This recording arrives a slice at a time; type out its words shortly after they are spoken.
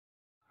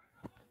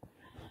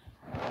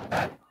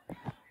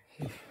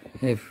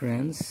Hey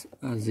friends,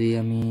 আজি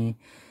আমি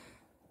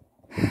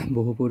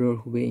বহুপুৰৰ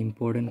খুবে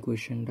ইম্পৰ্টেন্ট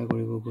কোৱেশ্চন এটা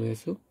কৰিব গৈ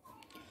আছো।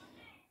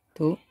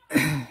 তো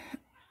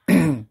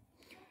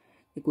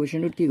এই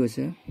কোৱেশ্চনটো কি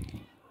কৈছে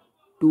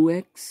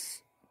 2x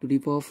to the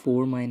power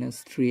 4 minus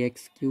 3x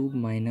cube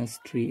minus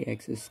 3x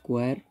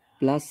square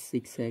plus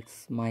 6x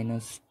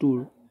minus 2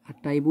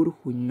 আটাইবোৰ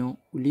শূন্য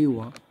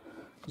উলিওৱা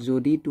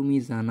যদি তুমি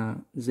জানা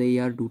যে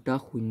ইয়াৰ দুটা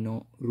শূন্য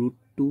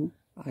 √2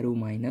 আৰু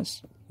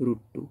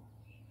 -√2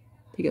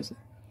 ঠিক আছে।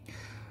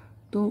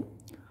 তো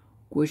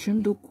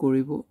কোৱেশ্চনটো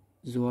কৰিব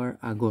যোৱাৰ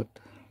আগত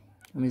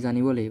আমি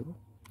জানিব লাগিব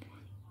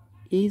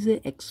এই যে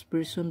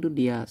এক্সপ্ৰেছনটো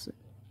দিয়া আছে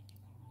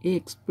এই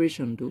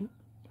এক্সপ্ৰেছনটো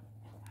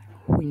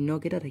শূন্য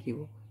কেইটা থাকিব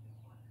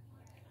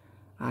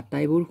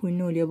আটাইবোৰ শূন্য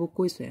উলিয়াব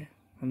কৈছে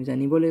আমি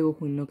জানিব লাগিব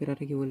শূন্য কেইটা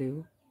থাকিব লাগিব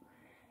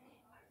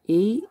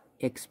এই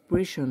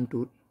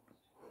এক্সপ্ৰেছনটোত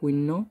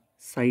শূন্য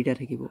 4টা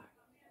থাকিব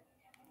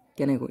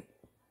কেনেকৈ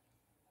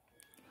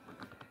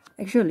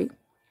একচুয়ালি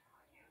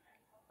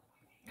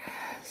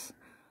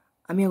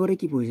আমি আগতে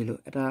কি পঢ়িছিলো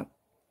এটা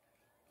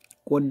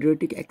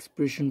কোৱাড্ৰেটিক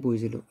এক্সপ্ৰেছন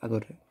পঢ়িছিলো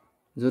আগতে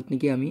যত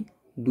নেকি আমি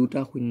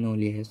দুটা শূন্য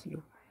উলিয়াই আছিলো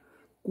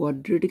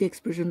কোৱাড্ৰেটিক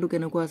এক্সপ্ৰেছনটো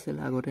কেনেকুৱা আছিল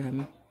আগতে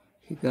আমি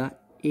শিকা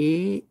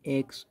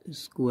ax²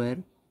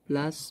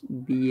 +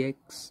 bx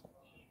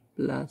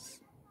 +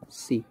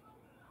 c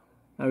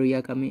আৰু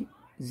ইয়াক আমি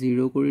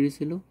 0 কৰি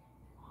দিছিলো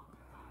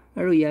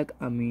আৰু ইয়াক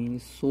আমি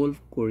সলভ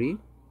কৰি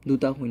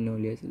দুটা শূন্য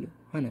উলিয়াইছিলো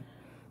হয় না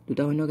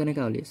দুটা শূন্য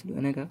কেনেকা উলিয়াইছিলো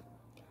এনেকা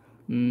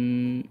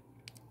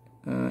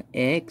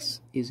x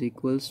is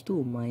equals to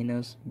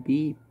minus b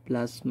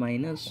plus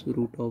minus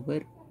root over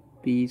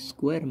b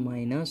square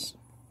minus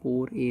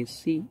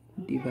 4ac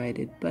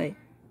divided by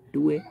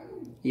 2a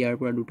ইয়াৰ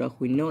পৰা দুটা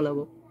শূন্য ওলাব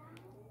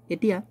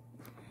এতিয়া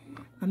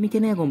আমি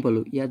কেনে গম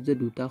পালো ইয়াত যে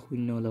দুটা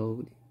শূন্য ওলাব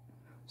বুলি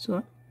সো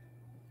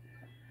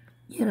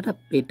ইয়াৰ এটা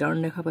প্যাটাৰ্ন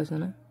দেখা পাইছা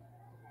না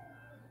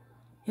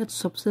ইয়াত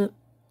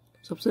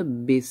सबसे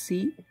বেছি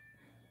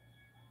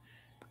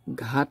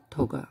ঘাত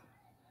থকা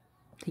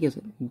ঠিক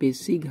আছে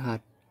বেছি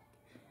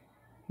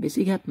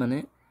ঘাত মানে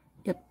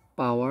ইয়াত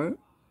পাৱাৰ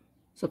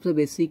सबसे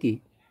বেছি কি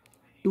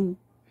 2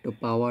 তো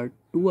পাৱাৰ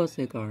 2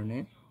 আছে কাৰণে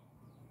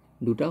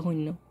দুটা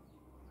শূন্য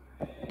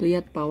তো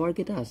ইয়াত পাৱাৰ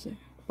কেটা আছে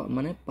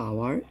মানে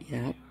পাৱাৰ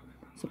ইয়াত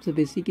सबसे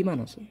বেছি কিমান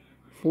আছে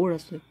 4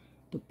 আছে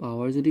তো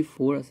পাৱাৰ যদি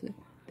 4 আছে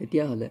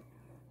তেতিয়া হলে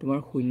তোমাৰ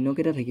শূন্য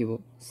কেটা থাকিব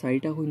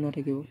 4টা শূন্য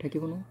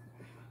থাকিব না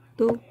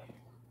তো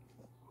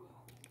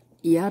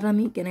ইয়াত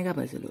আমি কেনেকা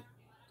পাইছিলো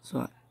সো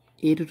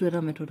এইটো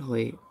এটা মেথড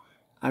হয়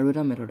আৰু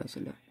এটা মেথড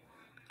আছিল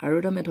আৰু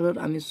এটা মেথডত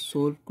আমি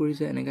সলভ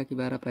কৰিছে এনেকা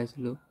কিবা এটা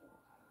পাইছিলো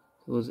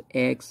suppose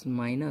x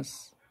minus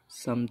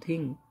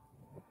something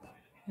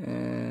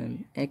and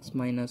x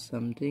minus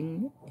something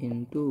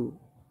into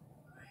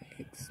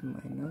x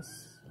minus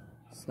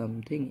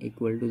something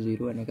equal to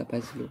 0 এনেকা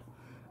পাইছিলো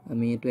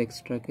আমি এটো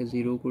এক্সট্ৰা কে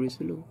 0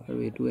 কৰিছিলো আৰু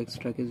এটো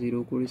এক্সট্ৰা কে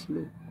 0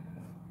 কৰিছিলো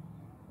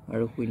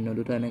আৰু শূন্য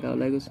দুটা এনেকা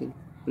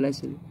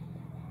ওলাইছিল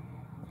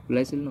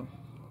ন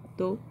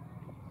তো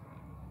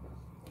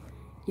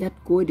ইয়াত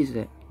কৈ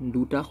দিছে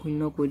দুটা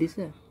শূন্য কৈ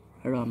দিছে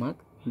আৰু আমাক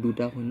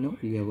দুটা শূন্য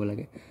উলিয়াব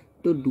লাগে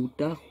তো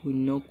দুটা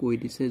শূন্য কৈ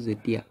দিছে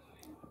যেতিয়া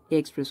এই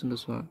এক্সপ্ৰেছনটো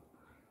চোৱা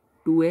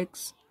 2x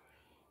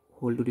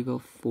whole to the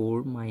power 4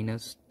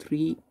 minus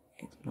 3x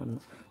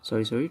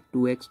sorry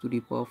 2x to the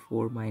power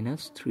 4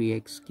 minus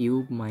 3x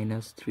cube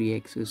minus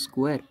 3x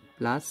square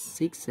plus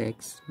 6x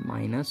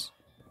minus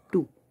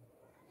 2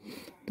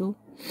 তো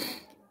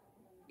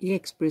এই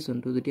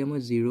এক্সপ্ৰেছনটো যেতিয়া মই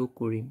 0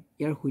 কৰিম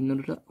ইয়াৰ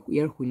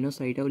শূন্য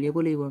 4টা উলিয়াব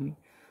লাগিব আমি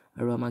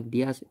আৰু আমাক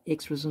দিয়া আছে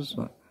এক্সপ্ৰেছন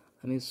চোৱা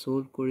আমি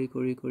সলভ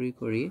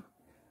কৰি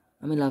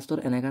আমি লাষ্টত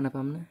এনেকা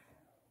নাপাম না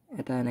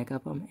এটা এনেকা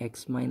পাম x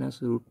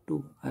 -√2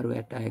 আৰু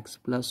এটা x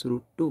 +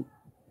 √2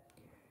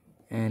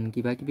 এন্ড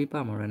কিবা কিবি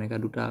পাম আৰু এনেকা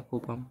দুটা আকৌ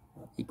পাম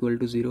ইকুৱেল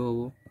টু 0 হ'ব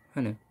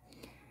হয়নে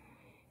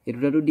এই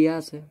দুটাটো দিয়া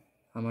আছে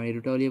আমাৰ এই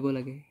দুটা উলিয়াব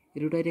লাগে এই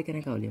দুটা এতিয়া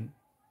কেনেকা উলিয়াম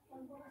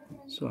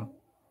চোৱা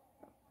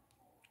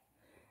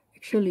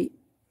একচুয়ালি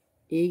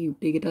এই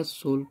গুটেকেটা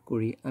সলভ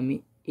কৰি আমি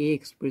এই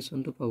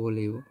এক্সপ্ৰেছনটো পাব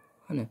লাগিব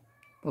হয়নে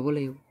পাব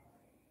লাগিব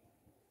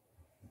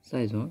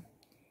চাই যাও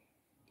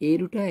এই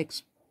দুটা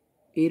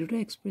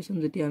এক্সপ্ৰেছন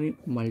যেতিয়া আমি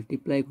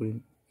মাল্টিপ্লাই কৰিম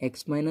x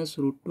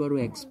 -√2 আৰু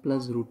x +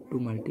 √2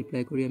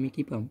 মাল্টিপ্লাই কৰি আমি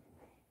কি পাম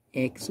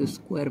x²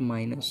 -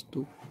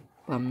 2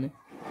 পাম নে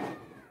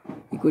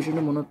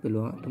ইকুৱেশ্যনটো মনত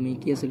পেলোৱা তুমি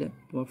কি আছিল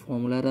তোমাৰ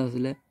ফৰ্মুলা এটা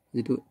আছিল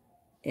যেটো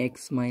x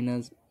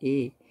 - a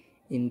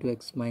into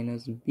x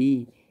 - b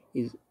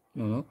is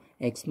no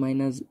x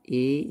minus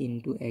a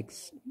into x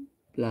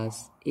plus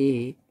a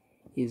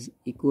is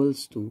equals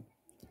to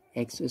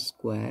x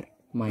square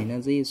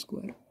minus a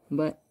square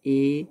but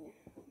a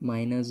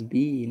minus b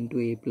into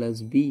a plus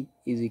b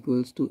is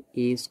equals to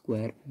a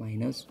square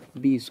minus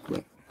b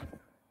square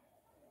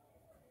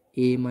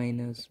a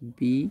minus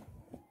b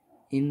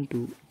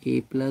into a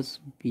plus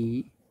b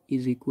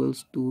is equals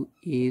to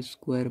a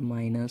square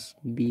minus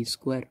b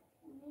square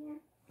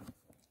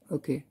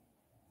okay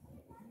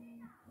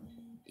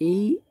a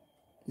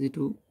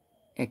যেটো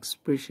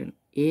expression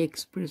এই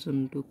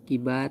এক্সপ্ৰেছনটো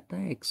কিবা এটা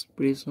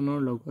এক্সপ্ৰেছনৰ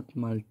লগত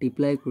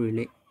multiply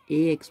কৰিলে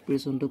এই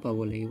এক্সপ্ৰেছনটো পাব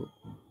লাগিব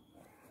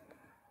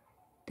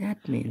that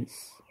means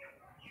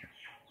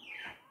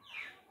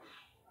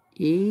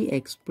এই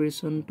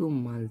এক্সপ্ৰেছনটো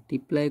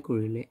মাল্টিপ্লাই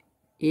কৰিলে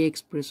এই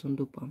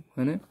এক্সপ্ৰেছনটো পাম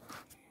হয়নে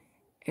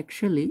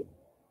actually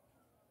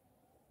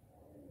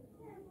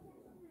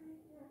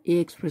এই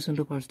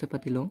এক্সপ্ৰেছনটো ফাৰ্ষ্টে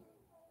পাতি লওঁ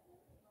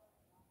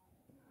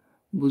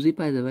বুজি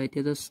পাই যাবা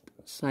এতিয়া জাষ্ট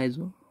চাই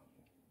যাও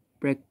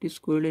প্ৰেক্টিছ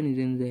কৰিলে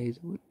নিজে নিজে আহি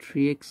যাব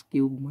 3x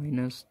cube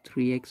minus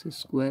 3x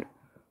square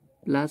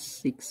plus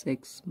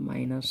 6x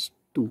minus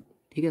 2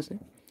 ঠিক আছে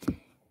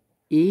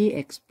এই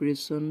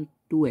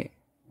এক্সপ্ৰেছনটোৱে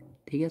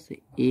ঠিক আছে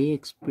এই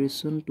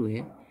এক্সপ্ৰেছনটোৱে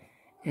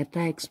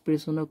এটা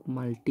এক্সপ্ৰেছনক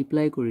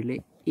মাল্টিপ্লাই কৰিলে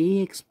এই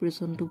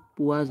এক্সপ্ৰেছনটো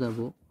পোৱা যাব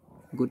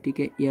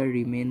গতিকে ইয়াৰ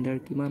ৰিমাইন্ডাৰ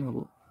কিমান হ'ব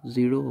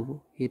 0 হ'ব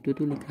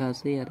হেতুটো লিখা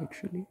আছে ইয়াত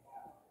একচুয়ালি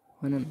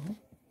হয় না নহয়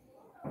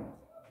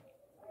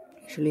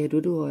একচুয়ালি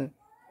হেতুটো হয়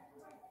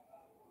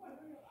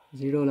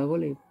 0 ওলাব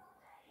লাগিব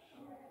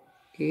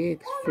এই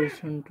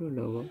এক্সপ্ৰেছনটোৰ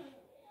লগত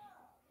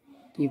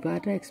কিবা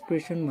এটা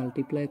এক্সপ্ৰেছন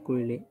মাল্টিপ্লাই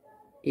কৰিলে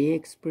এই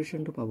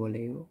এক্সপ্ৰেছনটো পাব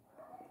লাগিব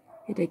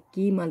এটা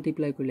কি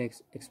মাল্টিপ্লাই কৰিলে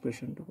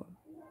এক্সপ্ৰেছনটো পাম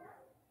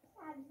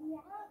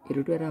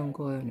এটোটো এটা অংক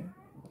হয় না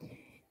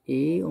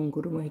এই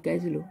অংকটো মই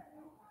শিকাইছিলো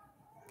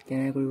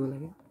কেনে কৰিব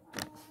লাগে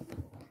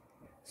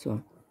সো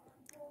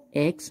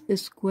x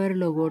স্কয়াৰ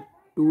লগত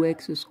 2x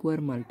স্কয়াৰ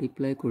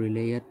মাল্টিপ্লাই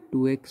কৰিলে ইয়াত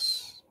 2x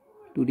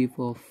টু দি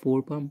পাৱাৰ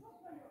 4 পাম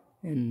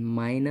and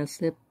minus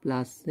a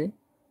plus a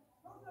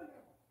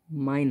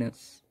minus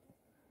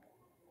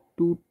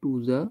 2 to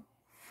the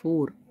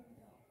 4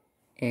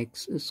 x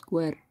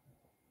square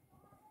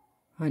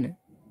है ना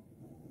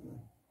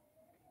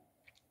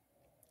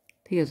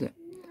ठीक है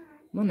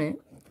माने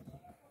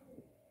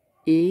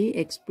এই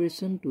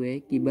এক্সপ্ৰেছনটোৱে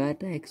কিবা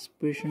এটা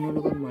এক্সপ্ৰেছনৰ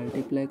লগত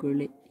মাল্টিপ্লাই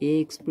কৰিলে এই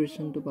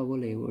এক্সপ্ৰেছনটো পাব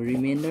লাগিব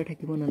ৰিমাইন্ডাৰ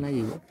থাকিব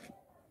নালাগিব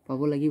পাব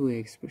লাগিব এই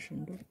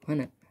এক্সপ্ৰেছনটো হয়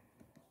না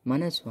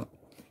মানে চোৱা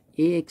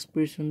এই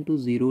এক্সপ্ৰেছনটো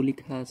 0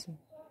 লিখা আছে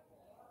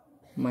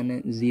মানে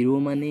 0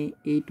 মানে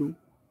এইটো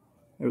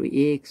আৰু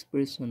এই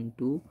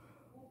এক্সপ্ৰেছনটো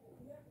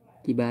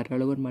কিবা এটাৰ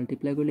লগত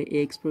মাল্টিপ্লাই কৰিলে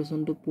এই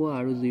এক্সপ্ৰেছনটো পোৱা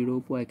আৰু 0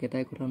 পোৱা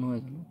একেটাই কথা নহয়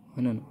জানো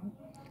হয় না নহয়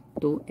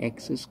তো x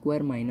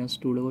স্কয়াৰ minus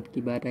 2 লগত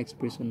কিবা এটা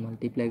এক্সপ্ৰেছন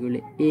মাল্টিপ্লাই কৰিলে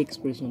এই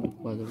এক্সপ্ৰেছনটো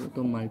পোৱা যাব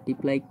তো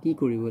মাল্টিপ্লাই কি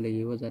কৰিব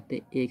লাগিব যাতে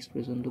এই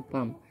এক্সপ্ৰেছনটো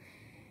পাম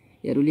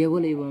ইয়াৰ উলিয়াব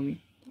লাগিব আমি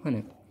হয়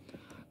না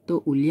তো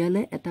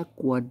উলিয়ালে এটা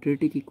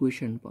কোৱাড্ৰেটিক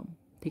ইকুৱেশ্যন পাম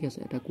ঠিক আছে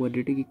এটা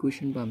কোৱাড্ৰেটিক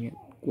ইকুৱেশ্যন পাম ইয়াত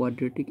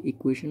কোৱাড্ৰেটিক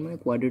ইকুৱেশ্যন মানে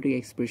কোৱাড্ৰেটিক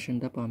এক্সপ্ৰেছন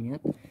এটা পাম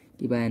ইয়াত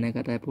কিবা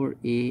এনেকা টাইপৰ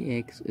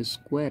ax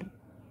square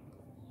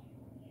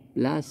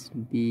plus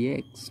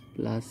bx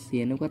plus c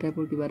এনেকা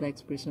টাইপৰ কিবা এটা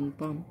এক্সপ্ৰেছন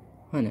পাম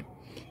হয় না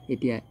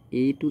এতিয়া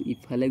এইটো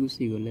ইফালে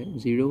গুছি গলে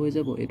 0 হৈ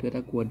যাব এটো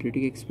এটা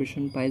কোৱাড্ৰেটিক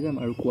এক্সপ্ৰেছন পাই যাম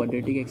আৰু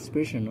কোৱাড্ৰেটিক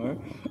এক্সপ্ৰেছনৰ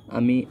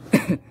আমি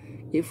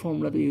এই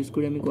ফৰ্মুলাটো ইউজ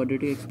কৰি আমি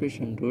কোৱাড্ৰেটিক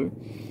এক্সপ্ৰেছনটোৰ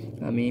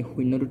আমি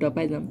শূন্য দুটা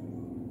পাই যাম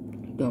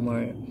তো আমাৰ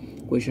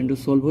কোৱেশ্চনটো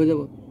সলভ হৈ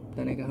যাব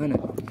তেনেকা হয় না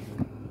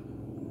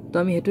তো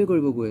আমি হেতুই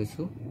কৰিব গৈ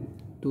আছো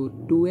তো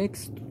 2x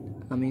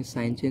আমি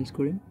সাইন চেঞ্জ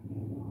কৰিম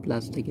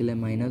প্লাস থাকিলে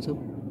মাইনাস হ'ব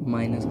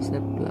মাইনাস আছে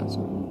প্লাস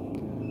হ'ব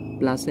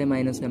প্লাস এ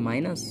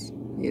মাইনাস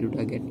এই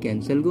দুটা গেট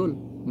কেনসেল গল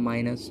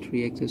minus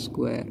 3x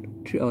square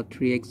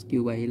 3x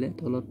cube আহিলে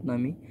তলত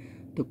নামি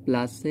তো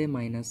প্লাস এ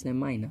মাইনাস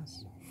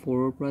 4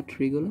 ৰ পৰা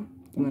 3 গলে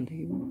কিমান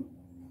থাকিব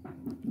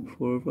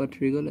 4 ৰ পৰা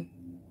 3 গলে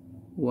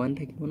 1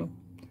 থাকিব ন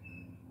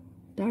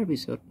তাৰ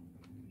পিছত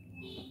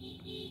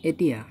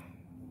এতিয়া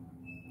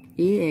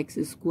ax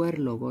স্কয়াৰ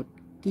লগত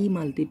কি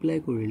মাল্টিপ্লাই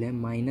কৰিলে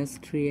minus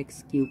 3x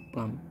cube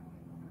পাম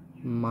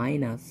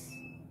minus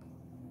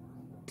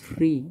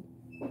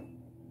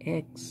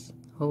 3x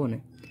হবনে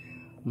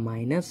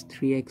minus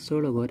 3x ৰ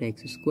লগত x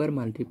স্কয়াৰ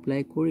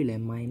মাল্টিপ্লাই কৰিলে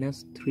minus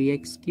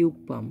 3x কিউব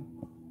পাম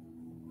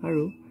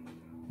আৰু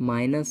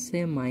minus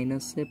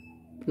এ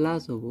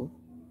প্লাস হ'ব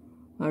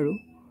আৰু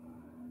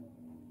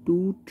 2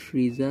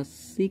 3 যা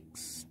 6x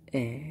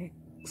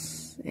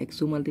x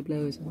ও মাল্টিপ্লাই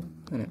হৈছে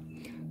না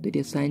তো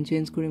এতিয়া সাইন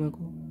চেঞ্জ কৰিম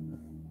আকৌ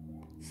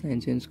সাইন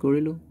চেঞ্জ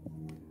কৰিলো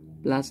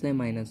প্লাস এ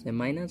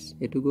মাইনাস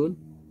এটো গল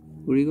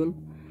উৰি গল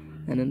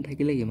এনন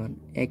থাকিলে কিমান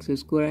x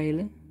স্কয়াৰ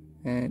আহিলে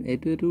এন্ড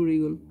এটো উৰি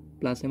গল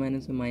plus a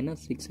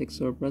minus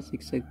 6x or plus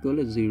 6x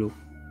gole 0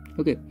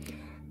 okay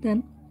then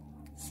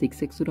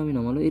 6x to ami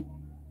namalo it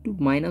to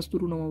minus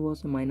 2 to namabo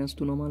ase minus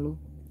 2 namalo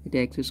it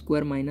x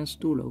square minus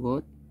 2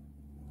 logot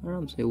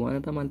aram se 1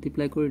 eta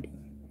multiply kori di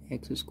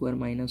x square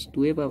minus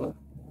 2 e paba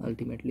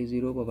ultimately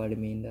 0 paba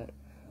remainder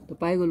to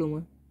pai golo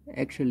moi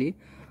actually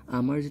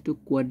amar jitu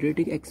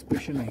quadratic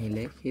expression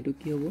ahile hetu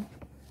ki hobo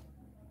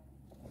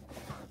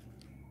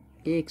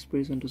a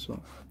expression to so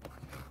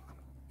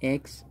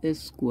x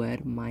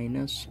square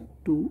minus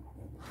 2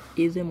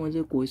 is a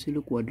moje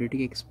koisilu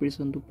quadratic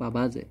expression to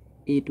paba je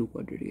a2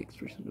 quadratic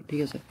expression to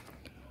thik ase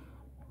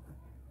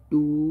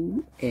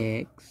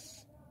 2x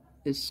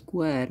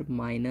square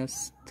minus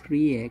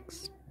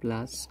 3x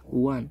plus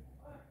 1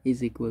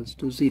 is equals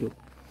to 0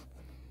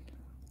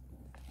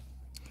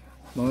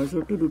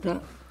 মনৰ তো দুটা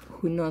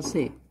শূন্য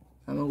আছে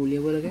আমাক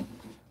উলিয়াব লাগে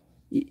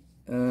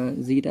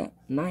জিটা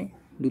নাই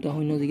দুটা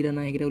শূন্য জিটা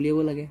নাই হেকিটা উলিয়াব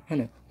লাগে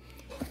হয়নে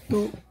তো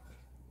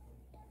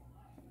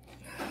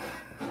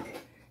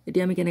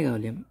এতিয়া আমি কেনেকৈ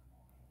উলিয়াম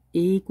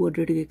এই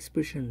কোৱাড্ৰেটিক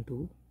এক্সপ্ৰেশ্যনটো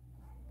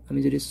আমি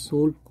যদি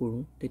সলভ কৰোঁ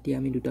তেতিয়া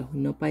আমি দুটা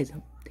শূন্য পাই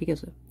যাম ঠিক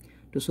আছে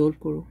তো সলভ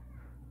কৰোঁ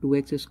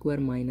 2x square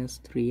minus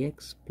 3x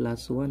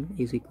plus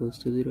 1 is equals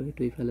to 0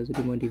 এইটো ইফালে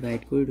যদি মই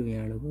ডিভাইড কৰি দিওঁ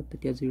ইয়াৰ লগত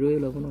তেতিয়া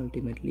 0 ল'ব ন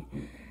আল্টিমেটলি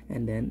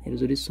এণ্ড দেন এইটো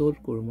যদি সলভ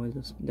কৰোঁ মই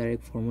জাষ্ট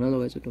ডাইৰেক্ট ফৰ্মুলা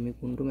লগাইছোঁ তুমি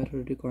কোনটো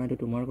মেথডেদি কৰা এইটো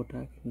তোমাৰ কথা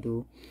কিন্তু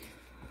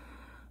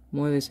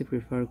মই বেছি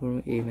প্ৰিফাৰ কৰোঁ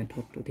এই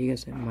মেথডটো ঠিক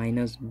আছে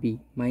মাইনাছ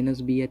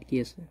বি ইয়াত কি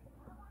আছে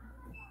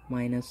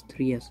মাইনাছ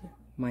 3 আছে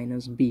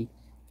মাইনাছ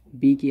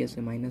বি কি আছে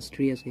মাইনাছ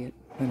 3 আছে ইয়াত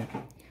হয় না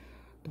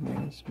তো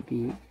minus B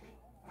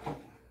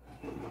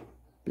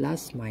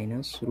plus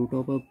minus root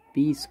of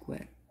B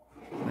square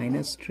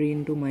minus 3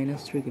 into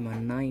minus 3 কিমান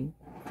 9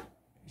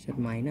 পিছত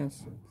minus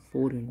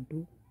 4 into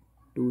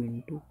 2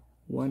 into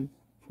 1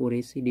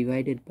 4ac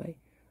divided by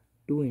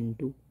 2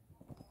 into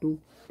 2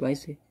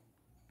 twice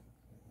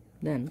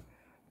then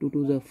 2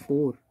 to the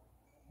 4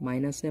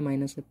 minus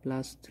a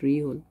plus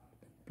 3 whole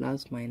plus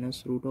minus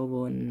root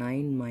over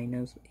 9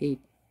 minus 8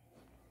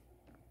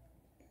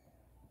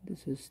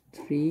 this is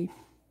 3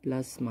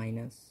 plus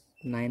minus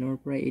 9 or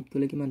 8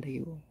 kole kiman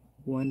thakibo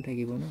 1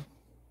 thakibo na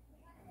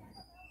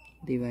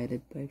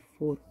divided by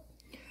 4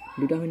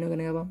 duta hoino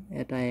kene pam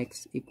eta x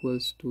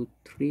equals to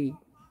 3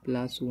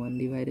 plus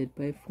 1 divided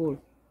by 4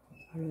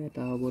 aru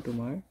eta hobo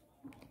tomar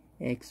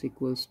x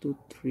equals to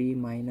 3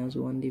 minus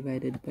 1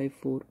 divided by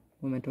 4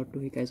 মই মেথডটো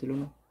শিকাইছিলোঁ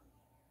ন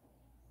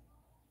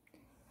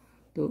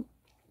তো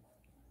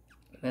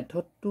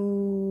মেথডটো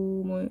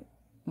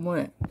মই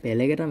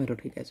বেলেগ এটা method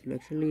শিকাইছিলোঁ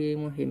actually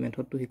মই সেই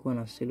মেথডটো শিকোৱা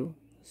নাছিলোঁ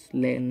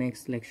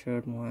নেক্সট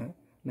লেকচাৰত মই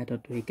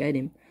মেথডটো শিকাই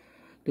দিম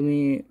তুমি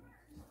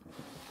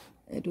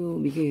এইটো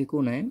বিশেষ একো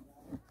নাই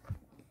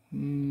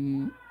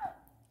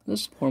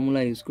জাষ্ট ফৰ্মুলা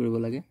ইউজ কৰিব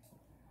লাগে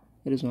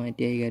এইটো মই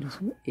এতিয়া শিকাই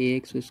দিছোঁ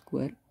ax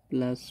square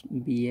plus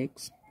bx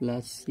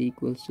plus c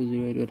equals to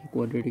 0 এইটো এটা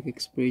কোৱাড্ৰেটিক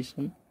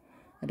এক্সপ্ৰেশ্যন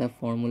এটা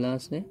ফৰ্মুলা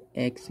আছে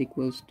x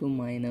equals to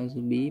minus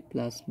b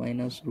plus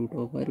minus root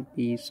over b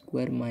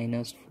square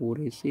minus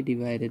 4ac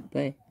divided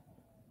by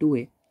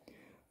 2a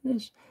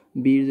just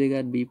b ৰ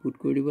জেগাত b পুট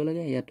কৰি দিব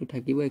লাগে ইয়াতো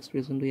থাকিব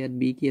এক্সপ্ৰেশ্যনটো ইয়াত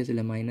b কি আছিল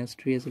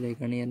 -3 আছিল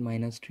সেইকাৰণে ইয়াত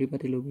 -3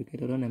 পাতিলো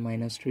ব্ৰেকেটত না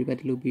 -3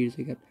 পাতিলো b ৰ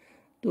জেগাত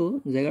তো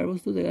জেগাৰ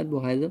বস্তু জেগাত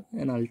বহাই যাব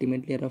এণ্ড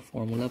আল্টিমেটলি এটা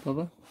ফৰ্মুলা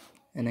পাবা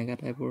এনেকা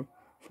টাইপৰ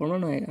ফৰ্মুলা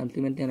নহয়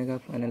আল্টিমেটলি এনেকা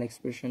ফাইনেল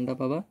এক্সপ্ৰেশ্যন এটা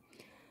পাবা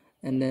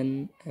এণ্ড দেন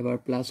এবাৰ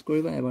প্লাছ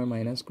কৰিবা এবাৰ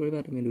মাইনাছ কৰিবা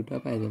তুমি দুটা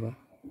পাই যাবা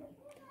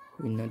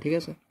ঠিক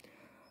আছে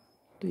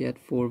তো ইয়াত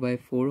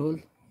 4/4 হল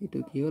এটো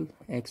কি হল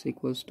x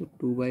equals to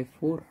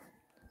 2/4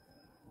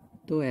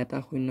 তো এটা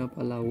শূন্য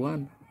পালা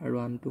 1 আৰু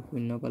আনটো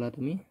শূন্য পালা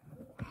তুমি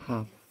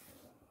হাফ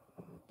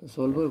তো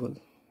সলভ হৈ গল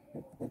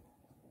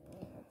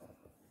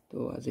তো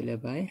আজিলে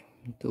বাই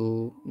তো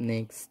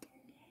নেক্সট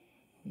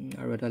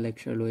আৰু এটা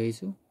লেকচাৰ লৈ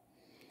আহিছো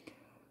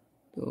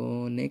তো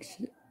নেক্সট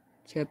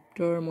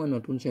চেপ্টাৰ মই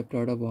নতুন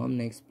চেপ্টাৰ এটা বহাম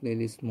নেক্সট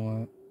প্লেলিষ্ট মই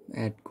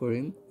এড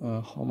কৰিম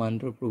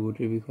সমান্তৰ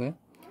প্ৰগতিৰ বিষয়ে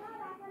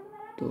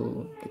তো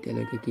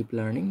তেতিয়ালৈকে কিপ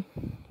লাৰ্নিং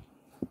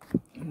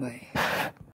বাই